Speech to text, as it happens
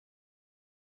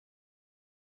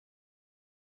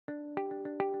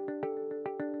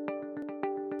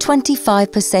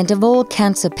25% of all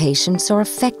cancer patients are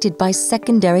affected by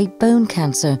secondary bone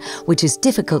cancer, which is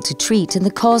difficult to treat and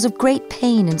the cause of great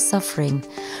pain and suffering.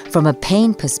 From a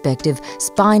pain perspective,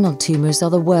 spinal tumors are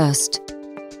the worst.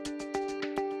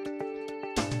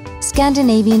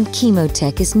 Scandinavian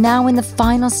ChemoTech is now in the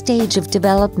final stage of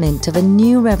development of a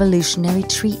new revolutionary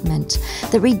treatment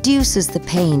that reduces the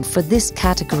pain for this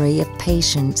category of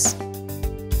patients.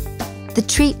 The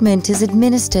treatment is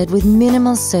administered with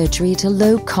minimal surgery at a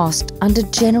low cost under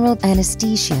general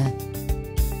anesthesia.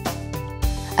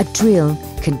 A drill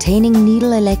containing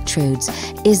needle electrodes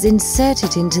is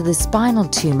inserted into the spinal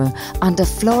tumor under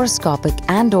fluoroscopic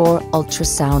and/or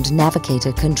ultrasound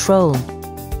navigator control.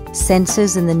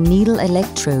 Sensors in the needle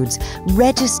electrodes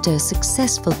register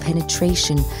successful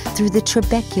penetration through the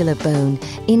trabecular bone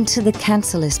into the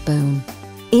cancellous bone,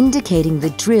 indicating the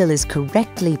drill is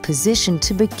correctly positioned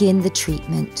to begin the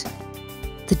treatment.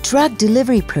 The drug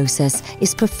delivery process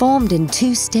is performed in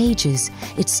 2 stages.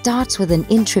 It starts with an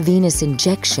intravenous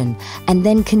injection and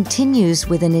then continues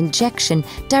with an injection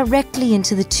directly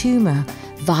into the tumor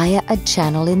via a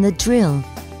channel in the drill.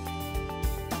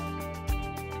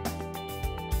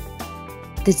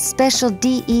 The special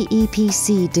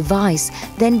D-EEPC device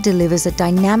then delivers a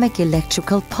dynamic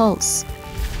electrical pulse.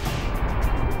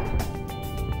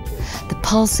 The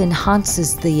pulse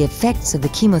enhances the effects of the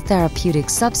chemotherapeutic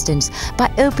substance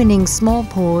by opening small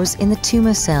pores in the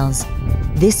tumor cells.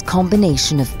 This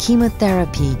combination of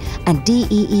chemotherapy and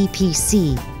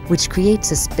D-EEPC, which creates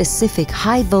a specific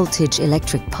high-voltage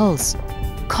electric pulse,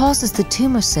 causes the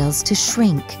tumor cells to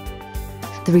shrink.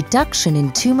 The reduction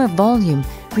in tumor volume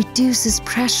reduces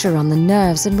pressure on the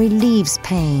nerves and relieves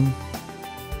pain.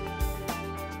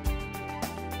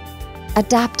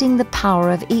 Adapting the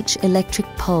power of each electric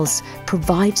pulse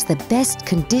provides the best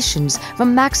conditions for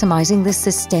maximizing the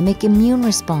systemic immune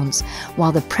response,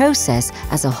 while the process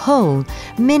as a whole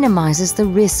minimizes the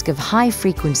risk of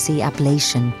high-frequency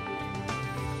ablation.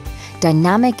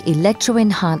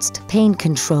 Dynamic-ElectroEnhanced Pain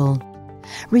Control,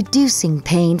 reducing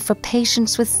pain for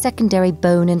patients with secondary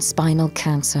bone and spinal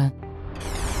cancer.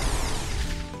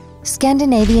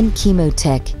 Scandinavian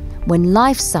ChemoTech, when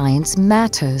life science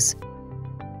matters.